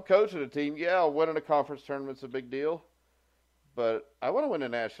if I'm coaching a team, winning a conference tournament's a big deal. But I want to win a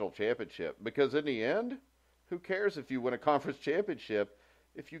national championship because in the end, who cares if you win a conference championship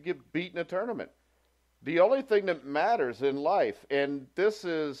if you get beat in a tournament? The only thing that matters in life, and this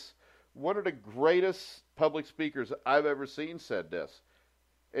is one of the greatest public speakers I've ever seen said this.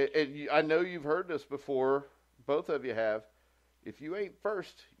 I know you've heard this before. Both of you have. If you ain't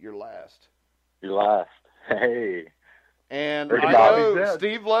first, you're last. You're last. Hey. And I know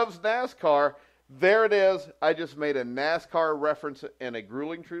Steve loves NASCAR. There it is. I just made a NASCAR reference in a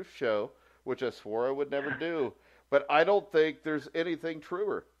Grueling Truth show, which I swore I would never do. But I don't think there's anything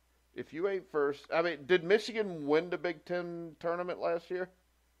truer. If you ain't first. I mean, did Michigan win the Big Ten tournament last year?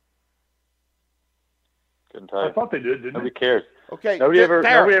 Couldn't tell you. I thought they did, didn't Nobody they? cares. Okay, nobody ever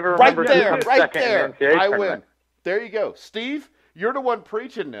right remembers there, who right second there. in the NCAA I tournament. win. There you go. Steve, you're the one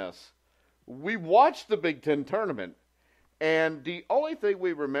preaching this. We watched the Big Ten tournament, and the only thing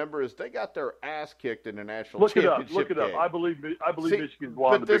we remember is they got their ass kicked in the national championship Look it up. game. I believe See, Michigan's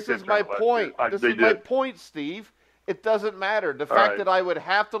won the Big Ten tournament. But this is my point. This is my point, Steve. It doesn't matter. The fact that I would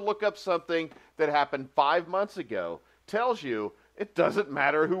have to look up something that happened 5 months ago tells you it doesn't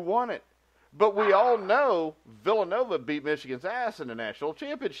matter who won it. But we all know Villanova beat Michigan's ass in the national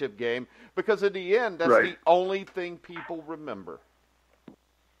championship game because in the end, that's the only thing people remember.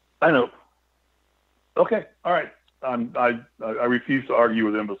 I know. Okay, all right. I refuse to argue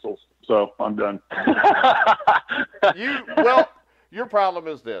with imbeciles, so I'm done. Your problem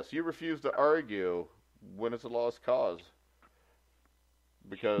is this: you refuse to argue when it's a lost cause.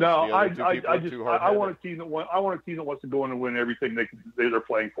 Because no, the other two people are too hard-headed. I want a team that wants to go in and win everything they're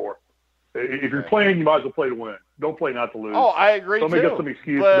playing for. If you're playing, you might as well play to win. Don't play not to lose. Oh, I agree too. Don't make up some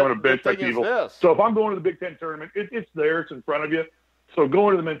excuse going to bench like evil. This. So if I'm going to the Big Ten tournament, it's there, it's in front of you. So go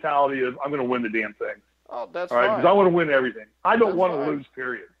into the mentality of I'm going to win the damn thing. Oh, that's all right, because I want to win everything. I don't want to lose.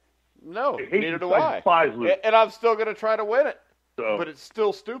 Period. No, neither do I. Despise lose. And I'm still going to try to win it. So, but it's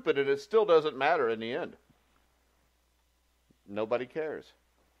still stupid, and it still doesn't matter in the end. Nobody cares.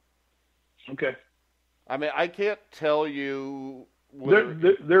 Okay. I mean, I can't tell you.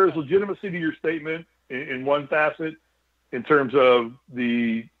 There is legitimacy to your statement in one facet, in terms of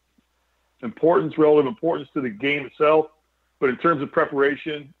the relative importance to the game itself, but in terms of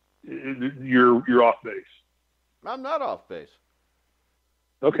preparation, you're off base. I'm not off base.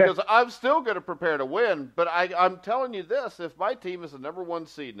 Okay. Because I'm still going to prepare to win, but I'm telling you this: if my team is the number one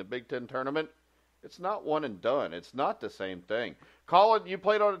seed in the Big Ten tournament, it's not one and done. It's not the same thing. Collin, you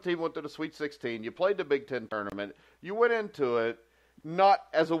played on a team, went to the Sweet 16. You played the Big Ten tournament. You went into it not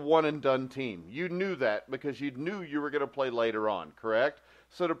as a one-and-done team. You knew that because you knew you were going to play later on, correct?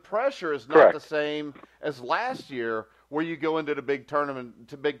 So the pressure is not the same as last year where you go into the Big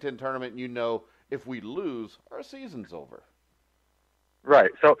Ten tournament and you know if we lose, our season's over.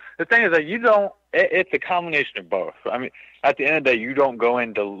 Right. So the thing is that it's a combination of both. I mean, at the end of the day, you don't go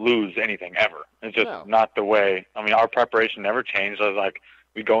in to lose anything ever. It's just not the way. I mean, our preparation never changed. I was like,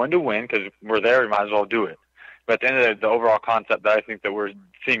 we go in to win because we're there. We might as well do it. But at the end of the overall concept that I think that we're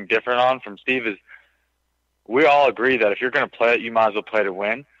seeing different on from Steve is we all agree that if you're going to play it, you might as well play to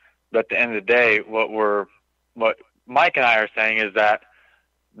win. But at the end of the day, what Mike and I are saying is that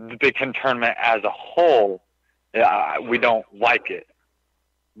the Big Ten tournament as a whole, we don't like it.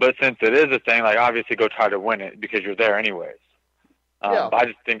 But since it is a thing, like obviously go try to win it because you're there anyways. But I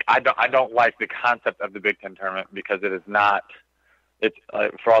just think I don't like the concept of the Big Ten tournament because it is not. It's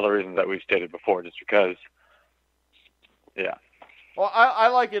for all the reasons that we've stated before. Just because, yeah. Well, I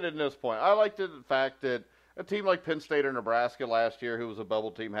like it in this point. I like the fact that a team like Penn State or Nebraska last year, who was a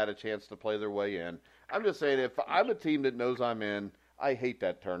bubble team, had a chance to play their way in. I'm just saying, if I'm a team that knows I'm in, I hate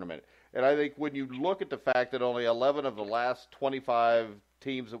that tournament. And I think when you look at the fact that only 11 of the last 25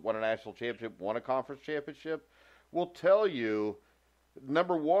 teams that won a national championship won a conference championship, will tell you,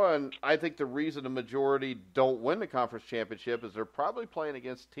 number one, I think the reason the majority don't win the conference championship is they're probably playing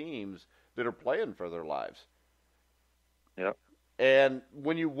against teams that are playing for their lives. Yep. And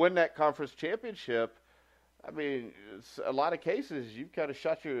when you win that conference championship, I mean, it's a lot of cases you kind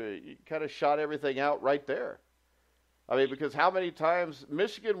of shot everything out right there. I mean, because how many times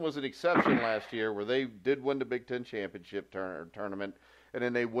Michigan was an exception last year where they did win the Big Ten championship tournament, and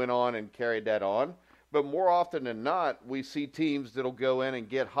then they went on and carried that on. But more often than not, we see teams that'll go in and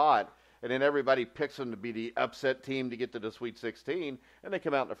get hot, and then everybody picks them to be the upset team to get to the Sweet 16, and they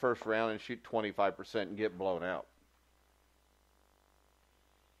come out in the first round and shoot 25% and get blown out.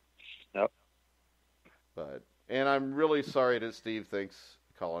 Yep. And I'm really sorry that Steve thinks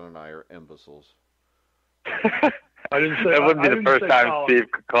Collin and I are imbeciles. I didn't say that wouldn't be the first time Collin. Steve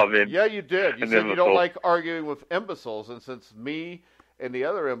called me. Yeah, you did. You said imbecile. You don't like arguing with imbeciles, and since me and the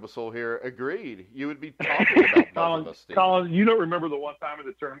other imbecile here agreed, you would be talking about both of us, Steve. Collin, you don't remember the one time in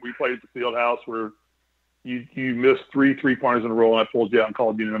the tournament we played at the field house where you missed 3 3-pointers in a row and I pulled you out and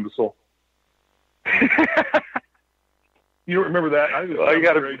called you an imbecile? You don't remember that? I think you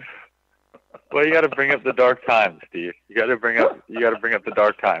got to bring up the dark times, Steve. You got to bring up the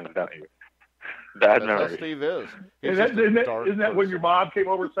dark times, don't you? Bad memory. That's how Steve is. Isn't that when your mom came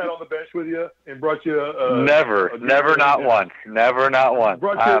over and sat on the bench with you and brought you Never, not once.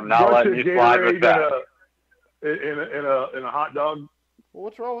 I am not letting you slide with that. In a hot dog. Well,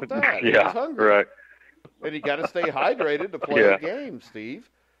 what's wrong with that? Yeah, He's hungry. right. And you got to stay hydrated to play the game, Steve.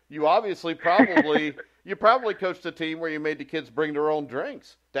 You obviously probably coached a team where you made the kids bring their own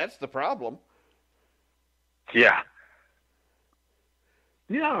drinks. That's the problem. Yeah.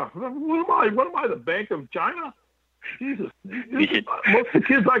 Yeah. What am I, the Bank of China? Jesus. Most of the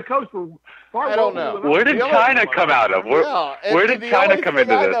kids I coach were far I don't know. Where did China come out of? Where did China come into this?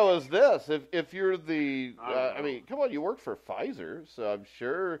 The only thing I know is this. If you're the, I mean, come on, you work for Pfizer, so I'm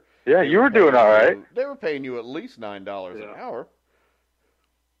sure. Yeah, you were doing all right. They were paying you at least $9 an hour.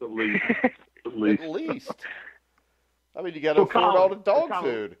 At least. At least. I mean, you got to afford all the dog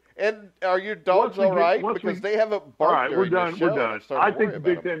food. And are your dogs all right? Because they haven't barked. All right, we're done. We're done. I think the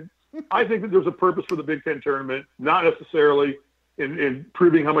Big Ten. I think that there's a purpose for the Big Ten tournament, not necessarily in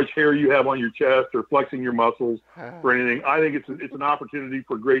proving how much hair you have on your chest or flexing your muscles or anything. I think it's an opportunity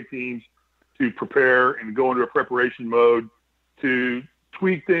for great teams to prepare and go into a preparation mode, to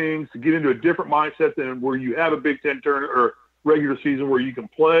tweak things, to get into a different mindset than where you have a Big Ten tournament or regular season where you can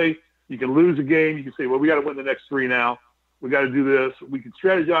play, you can lose a game, you can say, well, we got to win the next 3 now. We got to do this. We can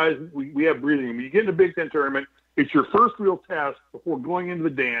strategize. We have breathing room. When you get in the Big Ten tournament, it's your first real test before going into the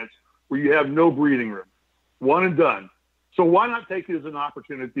dance where you have no breathing room. One and done. So why not take it as an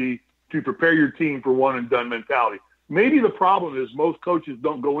opportunity to prepare your team for one and done mentality? Maybe the problem is most coaches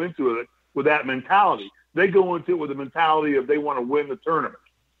don't go into it with that mentality. They go into it with the mentality of they want to win the tournament.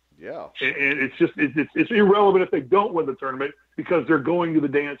 Yeah. And it's irrelevant if they don't win the tournament because they're going to the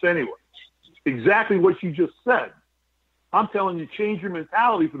dance anyway. Exactly what you just said. I'm telling you, change your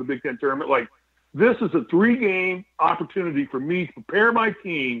mentality for the Big Ten tournament. Like, this is a 3-game opportunity for me to prepare my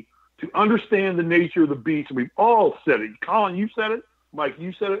team to understand the nature of the beast. And we've all said it. Collin, you said it. Mike,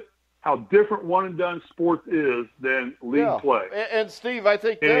 you said it. How different one-and-done sports is than league play. And Steve, I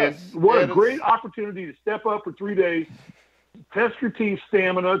think what a great opportunity to step up for 3 days, test your team's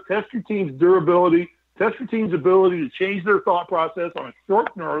stamina, test your team's durability, test your team's ability to change their thought process on a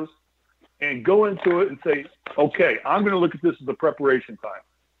short notice, and go into it and say, okay, I'm going to look at this as a preparation time.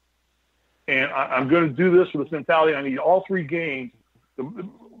 And I'm going to do this with this mentality. I need all 3 games.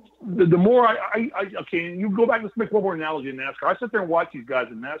 The more okay, you go back, let's make one more analogy in NASCAR. I sit there and watch these guys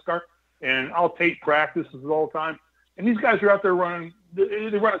in NASCAR, and I'll tape practices all the time. And these guys are out there running, they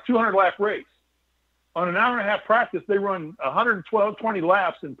run a 200-lap race. On an hour-and-a-half practice, they run 20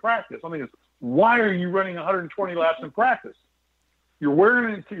 laps in practice. I mean, why are you running 120 laps in practice?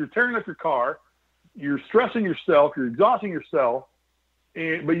 You're you're tearing up your car, you're stressing yourself, you're exhausting yourself,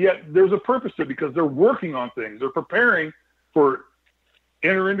 but yet there's a purpose to it because they're working on things. They're preparing for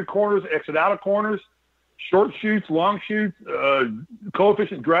enter into corners, exit out of corners, short shoots, long shoots,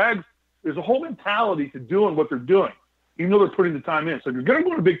 coefficient drags. There's a whole mentality to doing what they're doing, even though they're putting the time in. So if you're going to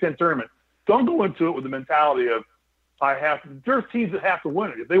go to a Big Ten tournament, don't go into it with the mentality of, there's teams that have to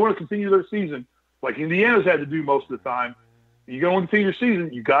win it. If they want to continue their season, like Indiana's had to do most of the time, you're going to continue your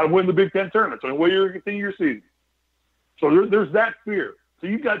season, you got to win the Big Ten tournament. So the way you're going to continue your season. So there's that fear. So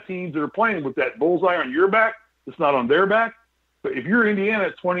you've got teams that are playing with that bullseye on your back. It's not on their back. But if you're Indiana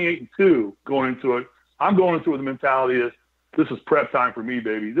at 28-2 going into it, I'm going into it with the mentality is this is prep time for me,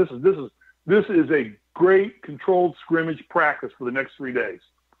 baby. This is a great controlled scrimmage practice for the next 3 days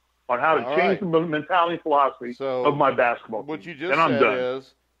on how to change the mentality and philosophy of my basketball team. What you just said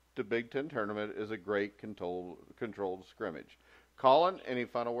is the Big Ten tournament is a great controlled scrimmage. Collin, any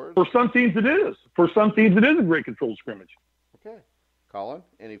final words? For some teams it is. For some teams it is a great controlled scrimmage. Okay. Collin,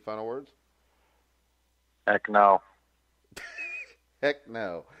 any final words? Heck no. Heck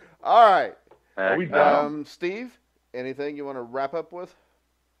no. All right. Are we done? Steve, anything you want to wrap up with?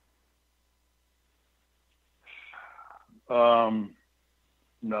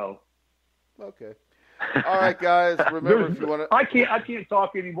 No. Okay. All right, guys. Remember, if you want to, I can't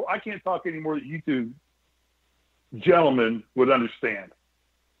talk anymore. I can't talk anymore that you two gentlemen would understand.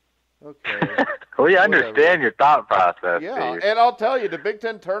 Okay. We understand your thought process. Yeah, Steve. and I'll tell you, the Big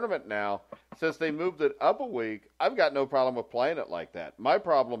Ten tournament now, since they moved it up a week, I've got no problem with playing it like that. My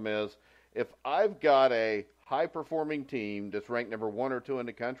problem is if I've got a high-performing team that's ranked number 1 or 2 in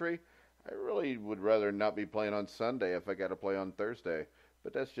the country, I really would rather not be playing on Sunday if I got to play on Thursday.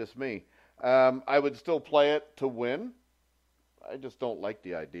 But that's just me. I would still play it to win. I just don't like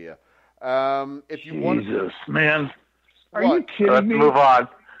the idea. If you want, Jesus, man, are you kidding me? Let's move on.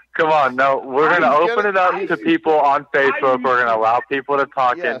 Come on, no, we're going to open it up to people on Facebook. We're going to allow people to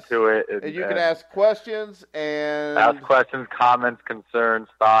talk into it. And you can ask questions and ask questions, comments, concerns,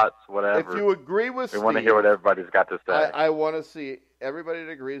 thoughts, whatever. If you agree with Steve, we want to hear what everybody's got to say. I want to see everybody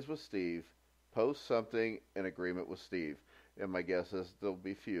that agrees with Steve post something in agreement with Steve. And my guess is there'll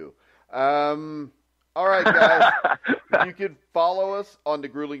be few. All right, guys. You can follow us on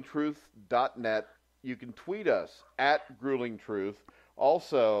thegruelingtruth.net. You can tweet us at gruelingtruth.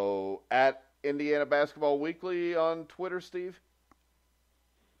 Also, at Indiana Basketball Weekly on Twitter, Steve?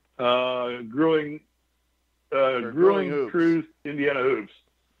 Grueling Grueling Truth, Indiana Hoops.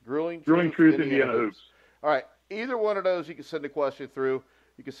 Grueling Truth, Indiana Hoops. All right. Either one of those, you can send a question through.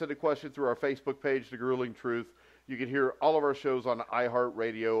 You can send a question through our Facebook page, The Grueling Truth. You can hear all of our shows on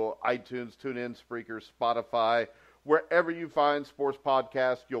iHeartRadio, iTunes, TuneIn, Spreaker, Spotify. Wherever you find sports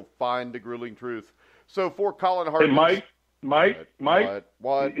podcasts, you'll find The Grueling Truth. So for Collin Hartman. Hey, Mike,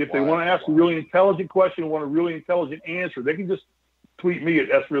 if they want to ask a really intelligent question, want a really intelligent answer, they can just tweet me at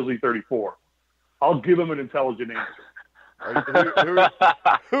srisley34. I'll give them an intelligent answer.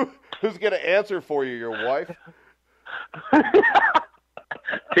 Who's going to answer for you, your wife?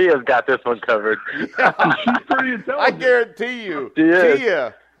 Tia's got this one covered. Yeah. She's pretty intelligent. I guarantee you. She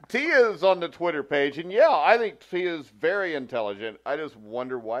is. Tia is on the Twitter page, and yeah, I think Tia is very intelligent. I just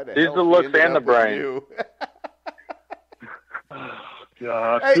wonder why the hell she's the looks ended and the up with brain. you.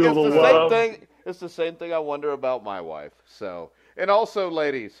 God, hey, it's the same thing. It's the same thing I wonder about my wife. So, and also,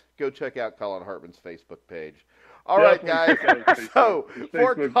 ladies, go check out Collin Hartman's Facebook page. All right, guys. So,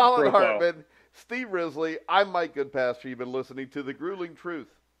 for Collin Hartman, Steve Risley, I'm Mike Goodpaster. You've been listening to The Grueling Truth,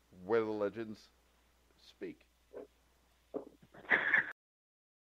 where the legends